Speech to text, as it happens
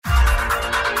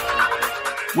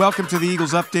Welcome to the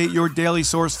Eagles Update, your daily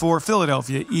source for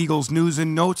Philadelphia Eagles news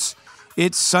and notes.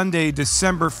 It's Sunday,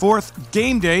 December 4th,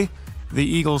 game day. The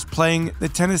Eagles playing the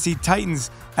Tennessee Titans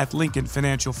at Lincoln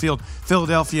Financial Field.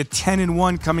 Philadelphia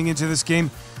 10-1 coming into this game,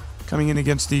 coming in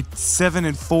against the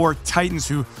 7-4 Titans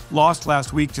who lost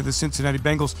last week to the Cincinnati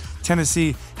Bengals.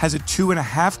 Tennessee has a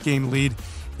 2.5 game lead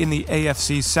in the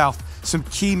AFC South. Some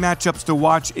key matchups to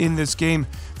watch in this game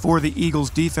for the Eagles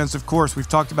defense. Of course, we've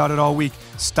talked about it all week.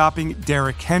 Stopping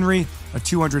Derrick Henry, a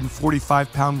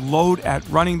 245-pound load at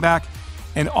running back.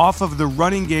 And off of the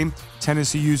running game,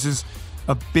 Tennessee uses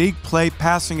a big play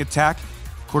passing attack.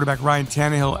 Quarterback Ryan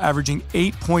Tannehill averaging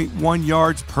 8.1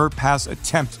 yards per pass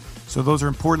attempt. So those are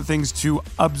important things to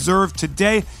observe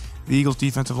today. The Eagles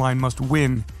defensive line must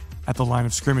win at the line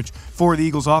of scrimmage. For the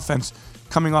Eagles offense,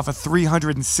 coming off a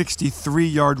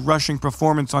 363-yard rushing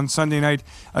performance on Sunday night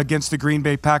against the Green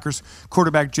Bay Packers,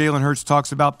 quarterback Jalen Hurts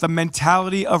talks about the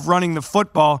mentality of running the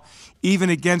football, even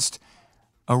against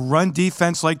a run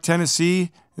defense like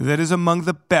Tennessee that is among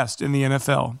the best in the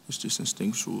NFL. It's just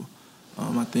instinctual.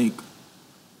 I think,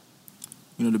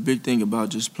 the big thing about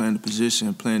just playing the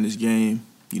position, playing this game,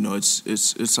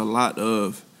 it's a lot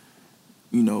of,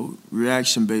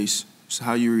 reaction-based. It's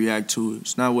how you react to it.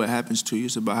 It's not what happens to you.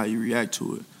 It's about how you react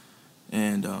to it.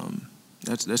 And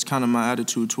that's kind of my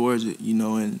attitude towards it,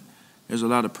 and there's a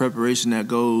lot of preparation that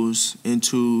goes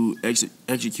into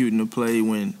executing the play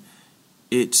when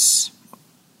it's,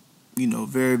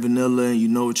 very vanilla and you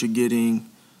know what you're getting,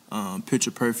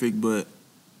 picture perfect, but,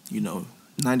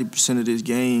 90% of this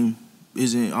game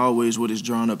isn't always what it's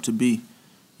drawn up to be.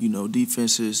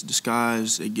 Defenses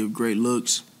disguise, they give great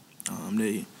looks.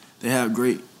 They have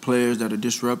great players that are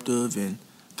disruptive and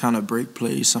kind of break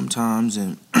plays sometimes,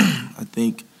 and I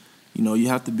think, you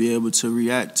have to be able to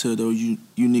react to those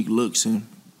unique looks and,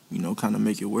 kind of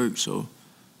make it work. So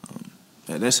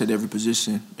that's at every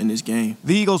position in this game.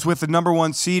 The Eagles with the number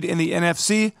 1 seed in the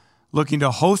NFC, looking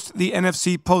to host the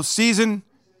NFC postseason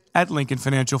at Lincoln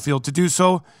Financial Field. To do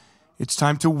so, it's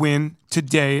time to win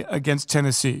today against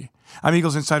Tennessee. I'm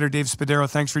Eagles insider Dave Spadaro.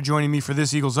 Thanks for joining me for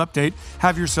this Eagles Update.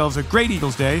 Have yourselves a great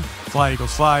Eagles day. Fly,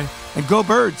 Eagles, fly, and go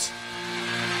Birds.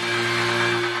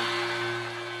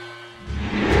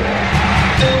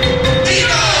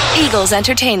 Eagles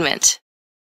Entertainment.